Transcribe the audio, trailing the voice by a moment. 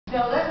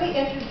Now let me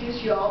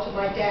introduce you all to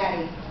my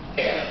daddy.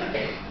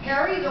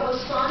 Harry, the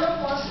son of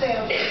Los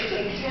Angeles, is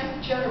a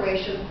 10th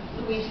generation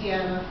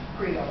Louisiana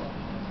Creole.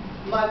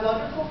 My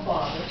wonderful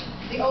father,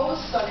 the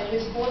oldest son, and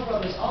his 4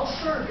 brothers all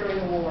served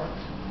during the war.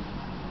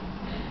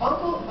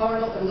 Uncle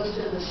Arnold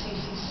enlisted in the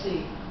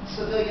CCC,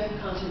 Civilian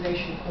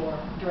Conservation Corps,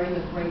 during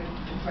the Great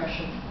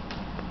Depression.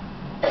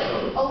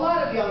 A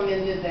lot of young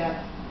men did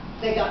that.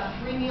 They got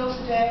 3 meals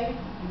a day,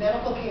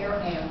 medical care,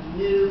 and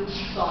new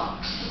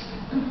socks.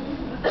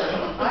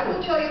 I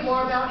will tell you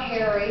more about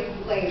Harry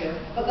later,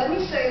 but let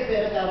me say a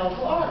bit about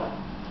Uncle Arnold.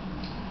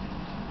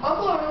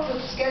 Uncle Arnold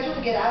was scheduled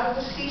to get out of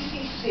the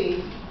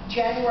CCC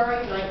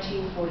January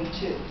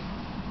 1942,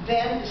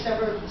 then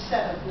December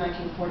 7th,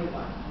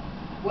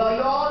 1941. Well,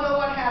 you all know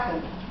what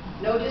happened.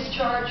 No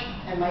discharge,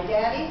 and my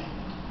daddy,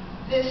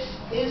 this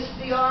is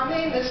the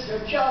Army,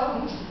 Mr.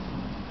 Jones.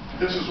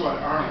 This is what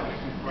Arnold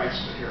writes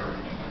to Harry.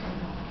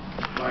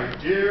 My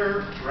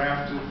dear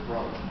drafted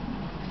brother.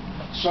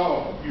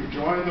 So, you've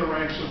joined the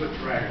ranks of the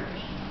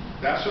draggers.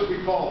 That's what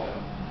we call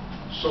them.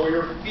 So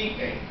your feet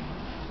ache.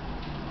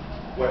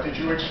 What did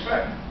you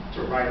expect?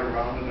 To ride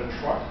around in a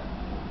truck?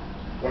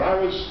 When I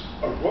was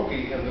a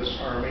rookie in this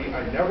army,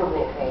 I never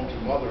wrote home to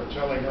Mother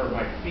telling her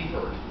my feet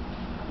hurt.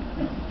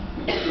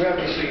 You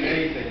haven't seen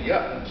anything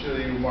yet until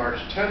you march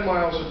 10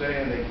 miles a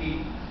day in the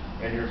heat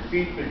and your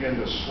feet begin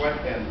to sweat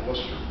and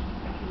blister.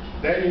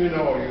 Then you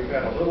know you've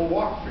had a little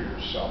walk for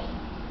yourself.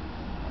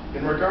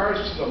 In regards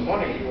to the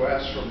money you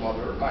asked from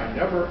Mother, I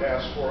never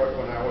asked for it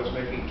when I was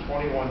making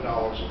 $21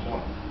 a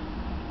month.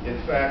 In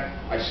fact,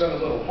 I sent a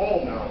little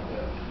home now and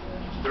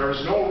then. There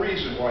is no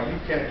reason why you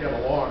can't get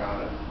along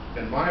on it,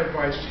 and my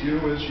advice to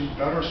you is you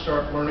better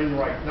start learning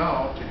right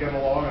now to get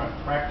along on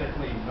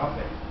practically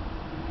nothing.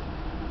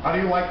 How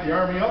do you like the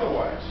Army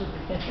otherwise?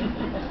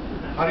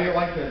 How do you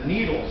like the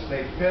needles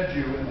they fed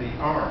you in the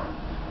arm?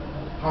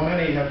 How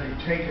many have you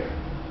taken?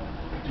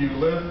 Do you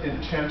live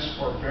in tents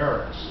or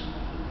barracks?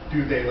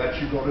 Do they let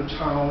you go to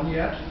town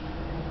yet?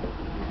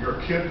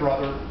 Your kid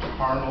brother,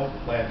 Arnold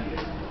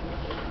Ladnier.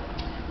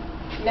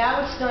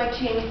 Now it's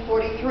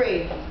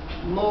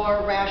 1943.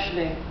 More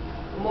rationing.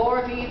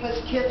 More of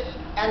Eva's kith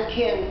and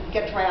kin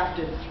get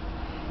drafted.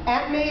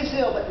 Aunt May is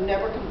ill but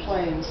never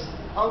complains.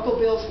 Uncle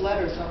Bill's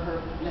letters are her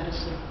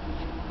medicine.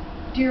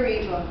 Dear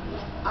Eva,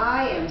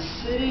 I am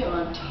sitting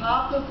on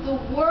top of the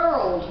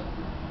world.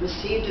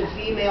 Received a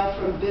V-mail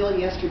from Bill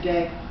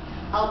yesterday.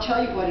 I'll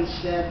tell you what he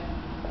said.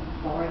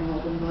 Barring all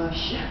the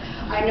mush.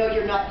 I know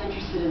you're not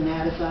interested in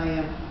that as I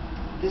am.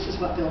 This is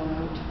what Bill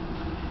wrote.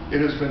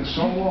 It has been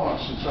so long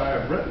since I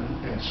have written,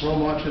 and so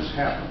much has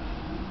happened.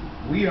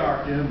 We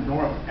are in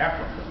North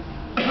Africa.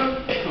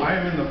 I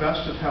am in the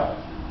best of health.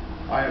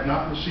 I have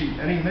not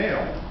received any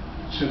mail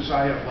since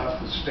I have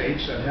left the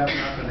States and have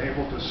not been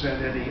able to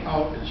send any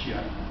out as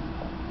yet.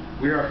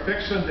 We are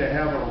fixing to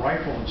have a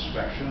rifle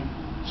inspection,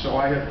 so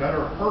I had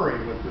better hurry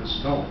with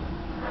this note.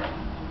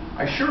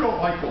 I sure don't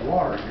like the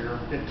water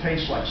here. It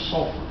tastes like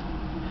sulfur.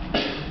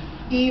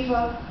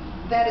 Eva,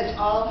 that is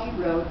all he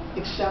wrote,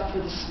 except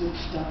for the sweet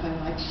stuff I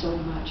like so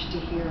much to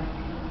hear.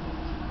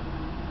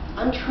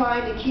 I'm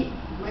trying to keep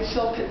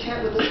myself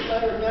content with this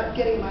letter, not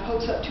getting my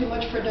hopes up too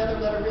much for another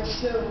letter real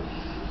soon.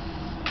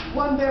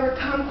 One better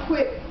come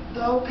quick,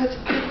 though, because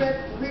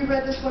I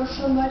reread this one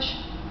so much,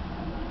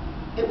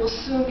 it will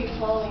soon be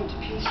falling to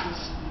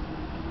pieces.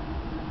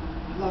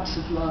 Lots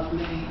of love,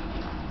 May.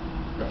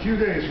 A few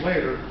days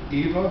later,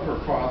 Eva, her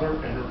father,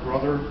 and her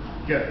brother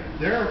get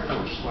their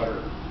first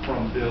letter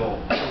from Bill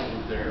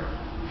over there.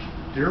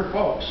 Dear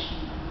folks,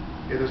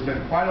 it has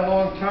been quite a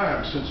long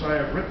time since I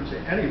have written to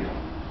anyone.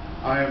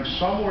 I am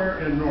somewhere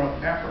in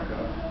North Africa,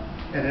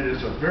 and it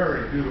is a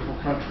very beautiful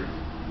country.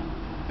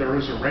 There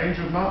is a range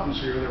of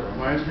mountains here that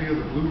reminds me of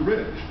the Blue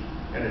Ridge,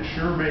 and it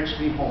sure makes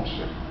me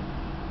homesick.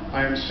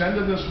 I am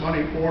sending this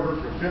money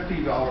order for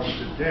 $50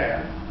 to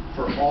Dad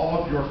for all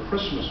of your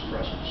Christmas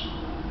presents.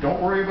 Don't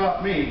worry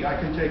about me. I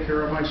can take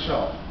care of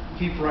myself.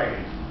 Keep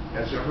writing.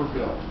 As ever,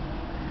 Bill.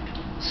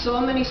 So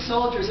many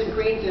soldiers in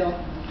Greenville.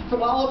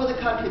 From all over the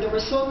country, there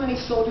were so many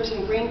soldiers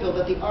in Greenville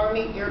that the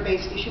Army Air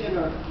Base issued an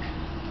order.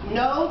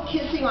 No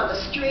kissing on the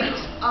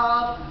streets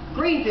of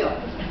Greenville.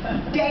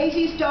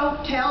 Daisies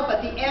don't tell, but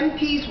the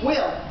MPs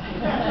will.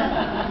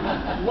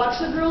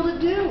 What's a girl to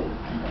do?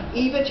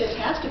 Eva just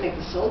has to make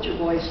the soldier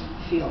boys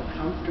feel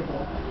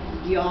comfortable.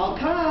 Y'all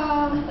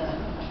come.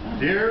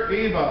 Dear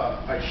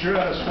Eva, I sure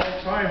had a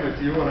swell time with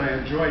you and I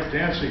enjoyed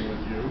dancing with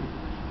you.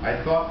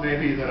 I thought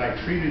maybe that I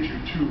treated you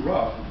too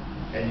rough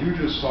and you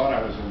just thought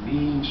I was a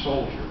mean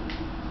soldier.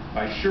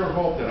 I sure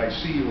hope that I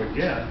see you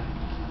again.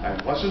 I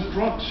wasn't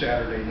drunk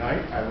Saturday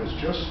night, I was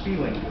just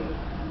feeling good.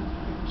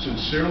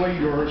 Sincerely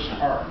yours,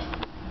 Art.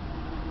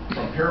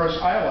 From Paris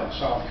Island,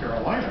 South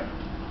Carolina.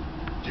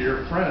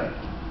 Dear friend,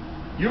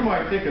 you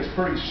might think it's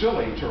pretty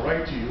silly to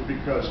write to you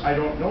because I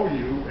don't know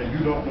you and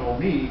you don't know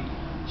me,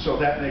 so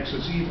that makes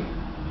us even.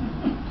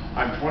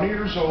 I'm 20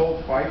 years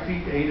old, 5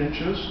 feet 8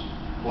 inches,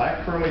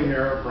 black curly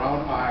hair,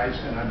 brown eyes,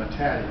 and I'm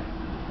Italian.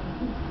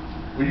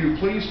 Will you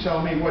please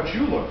tell me what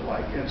you look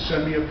like and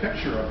send me a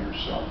picture of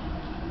yourself?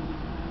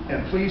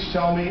 And please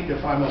tell me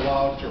if I'm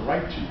allowed to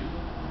write to you.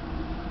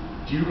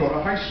 Do you go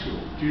to high school?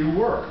 Do you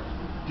work?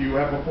 Do you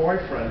have a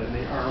boyfriend in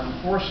the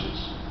armed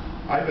forces?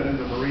 I've been in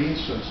the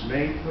Marines since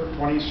May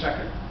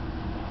 22nd.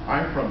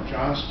 I'm from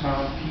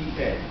Johnstown,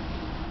 PA.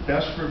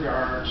 Best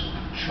regards,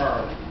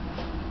 Charlie.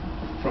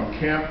 From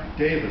Camp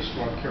Davis,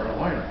 North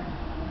Carolina.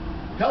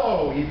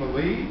 Hello, Eva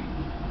Lee.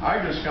 I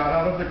just got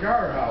out of the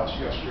guardhouse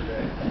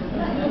yesterday.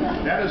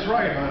 That is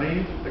right,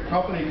 honey. The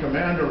company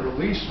commander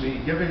released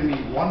me, giving me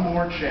one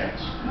more chance.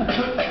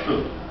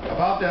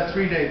 About that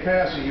 3-day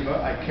pass,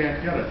 Eva, I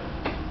can't get it.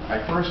 I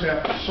first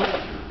have to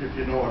soldier, if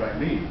you know what I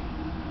mean.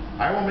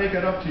 I will make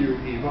it up to you,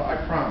 Eva, I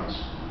promise.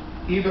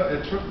 Eva,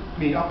 it took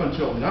me up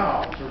until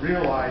now to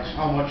realize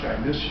how much I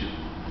miss you.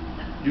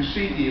 You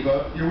see,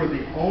 Eva, you were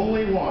the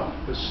only one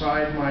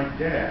beside my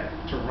dad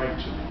to write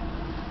to me.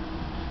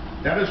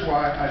 That is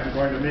why I am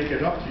going to make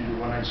it up to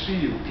you when I see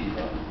you,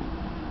 Eva.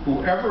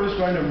 Whoever is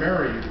going to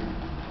marry you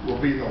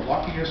will be the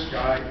luckiest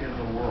guy in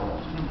the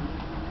world.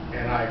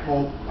 And I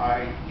hope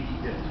I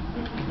be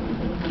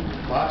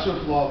it. Lots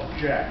of love,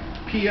 Jack.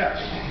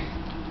 P.S.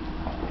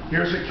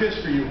 Here's a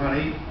kiss for you,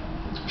 honey.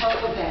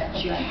 Oh, that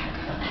Jack.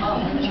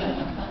 Oh,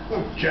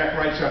 Jack. Jack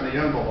writes on the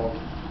envelope,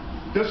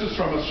 this is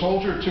from a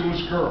soldier to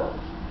his girl.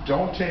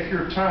 Don't take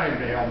your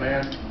time,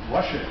 mailman.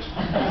 Flush it.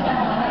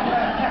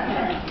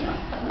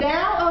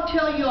 Now I'll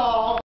tell you all